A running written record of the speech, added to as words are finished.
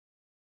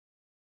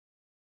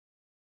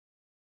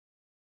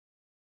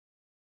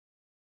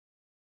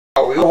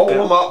You hold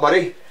them up,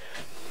 buddy.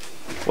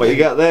 What you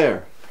got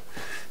there?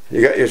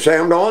 You got your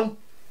sound on?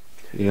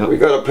 Yeah. We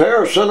got a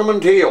pair of cinnamon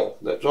teal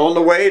that's on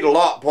the way to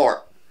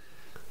Lockport.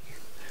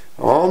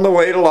 On the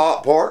way to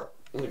Lockport.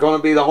 It's going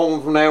to be the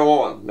home from now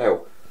on.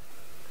 Now,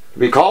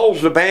 if he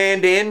calls the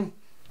band in,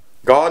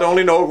 God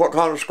only knows what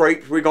kind of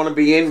scrapes we're going to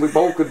be in. We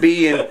both could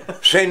be in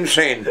Sin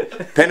Sin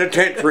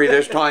Penitentiary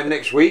this time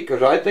next week,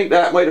 because I think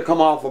that might have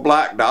come off a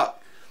black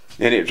dot,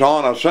 and it's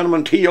on a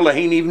cinnamon teal that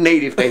ain't even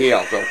native to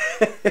here. So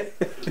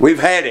we've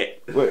had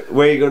it.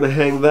 Where are you going to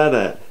hang that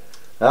at?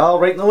 Oh,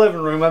 right in the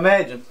living room, I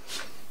imagine.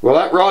 Well,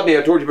 that Rodney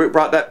I told you about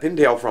brought that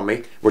pintail from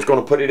me, was going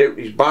to put it out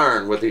in his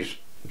barn with his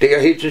deer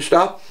heads and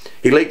stuff.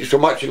 He liked it so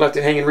much he left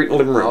it hanging right in the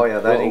living room. Oh yeah,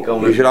 that ain't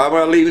going. He said, I'm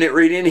well leaving it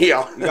right in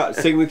here. You got a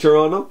signature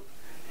on them?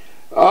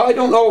 I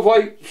don't know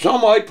if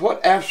some I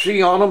put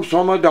FC on them,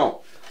 some I don't.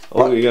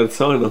 Oh, But you got to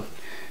sign them.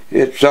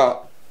 it's,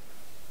 that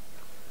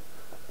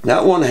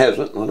one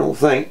hasn't, I don't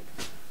think.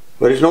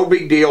 But it's no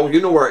big deal,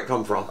 you know where it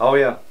come from. Oh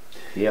yeah.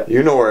 Yep.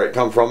 You know where it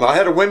come from. I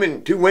had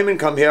two women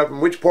come here from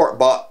Witchport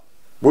bought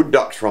wood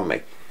ducks from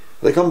me.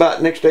 They come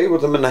back next day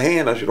with them in the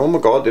hand. I said, oh my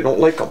God, they don't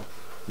like them.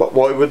 But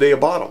why would they have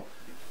bought them?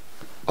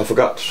 I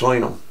forgot to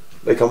sign them.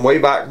 They come way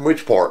back from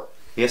Witchport.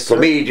 Yes, for sir.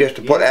 me just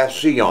to put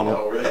SC on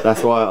them.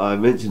 That's why I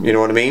mentioned it. You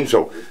know what I mean?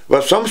 So,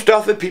 but some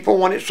stuff that people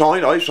want it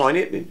signed, I sign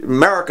it.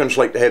 Americans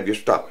like to have your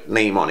stuff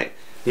name on it.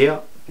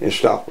 Yeah. And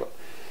stuff.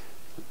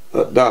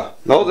 But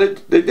no,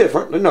 they're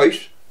different. They're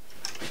nice.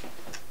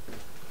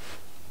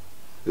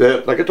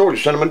 Like I told you,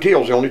 cinnamon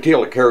teal's the only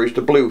teal that carries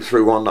the blue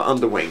through on the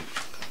underwing.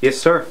 Yes,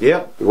 sir.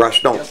 Yeah. The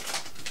rest don't. Yep.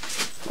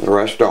 The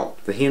rest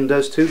don't. The hen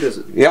does too, does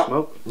it? Yeah.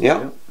 Smoke?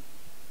 Yeah.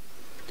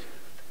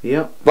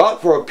 Yeah.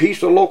 But for a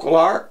piece of local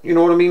art, you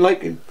know what I mean?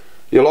 Like,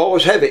 you'll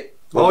always have it.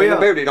 Oh, yeah.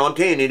 About it on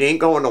 10, it ain't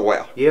going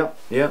nowhere. Yeah.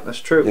 Yeah,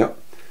 that's true. Yeah.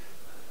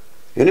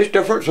 And it's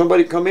different.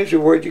 Somebody come in and say,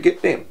 where'd you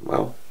get them?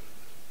 Well,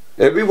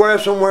 everywhere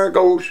somewhere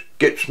goes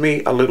gets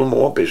me a little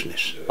more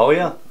business. Oh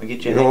yeah, I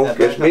get you. You know,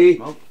 gets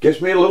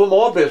me a little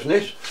more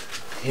business.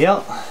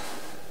 Yeah.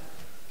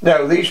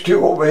 Now these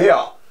two over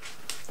here,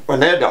 when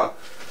they're done,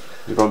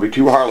 they're going to be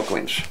two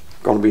harlequins.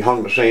 Going to be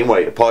hung the same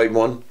way, the pied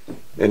one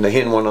and the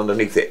hen one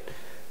underneath it.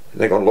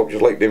 They're going to look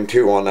just like them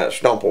two on that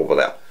stump over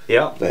there.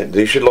 Yeah.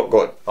 They should look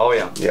good. Oh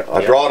yeah. Yeah.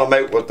 I draw them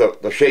out with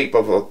the shape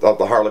of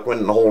the harlequin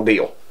and the whole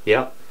deal.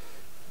 Yeah.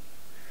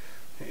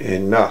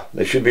 And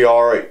they should be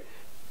all right.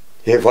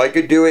 If I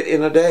could do it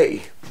in a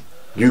day,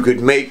 you could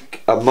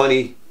make a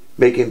money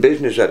making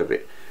business out of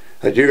it.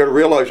 And you got to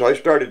realize I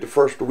started the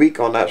first week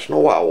on that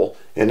snow owl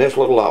and this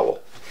little owl.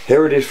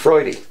 Here it is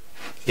Friday.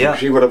 Yeah.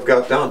 See what I've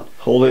got done.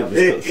 Hold it.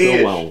 It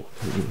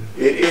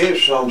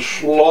is some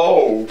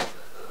slow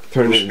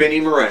spin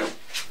him around.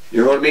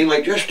 You know what I mean?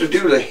 Like just to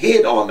do the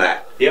head on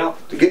that. Yeah.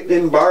 To get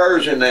them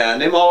bars in there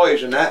and them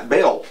eyes and that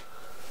bill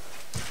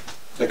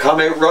to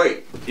come out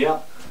right. Yeah.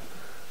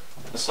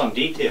 That's some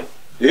detail.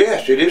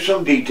 Yes, it is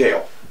some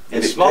detail.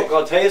 And Smoke,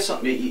 I'll tell you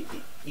something.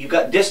 You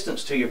got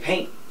distance to your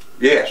paint.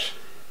 Yes.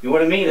 You know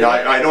what I mean?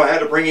 I know how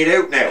to bring it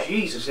out now.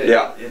 Jesus.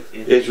 Yeah.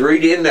 It's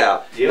right in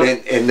there. Yeah.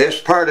 And this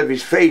part of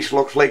his face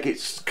looks like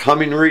it's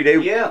coming right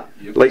out. Yeah.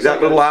 Like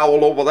that little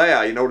owl over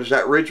there. You notice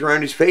that ridge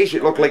around his face?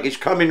 It looked like it's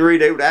coming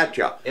right out at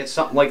you. It's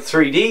something like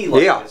 3D.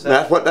 Like, yeah.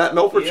 That's what that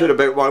Milford said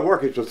about my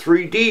work. It's a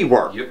 3D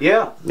work. Yep.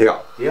 Yeah.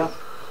 Yeah. Yeah.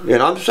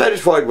 And I'm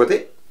satisfied with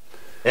it.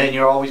 And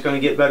you're always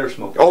going to get better,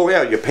 Smoke. Oh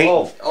yeah, you're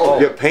painting. Oh.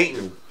 You're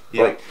painting.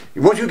 Yeah. Like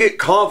once you get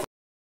confident.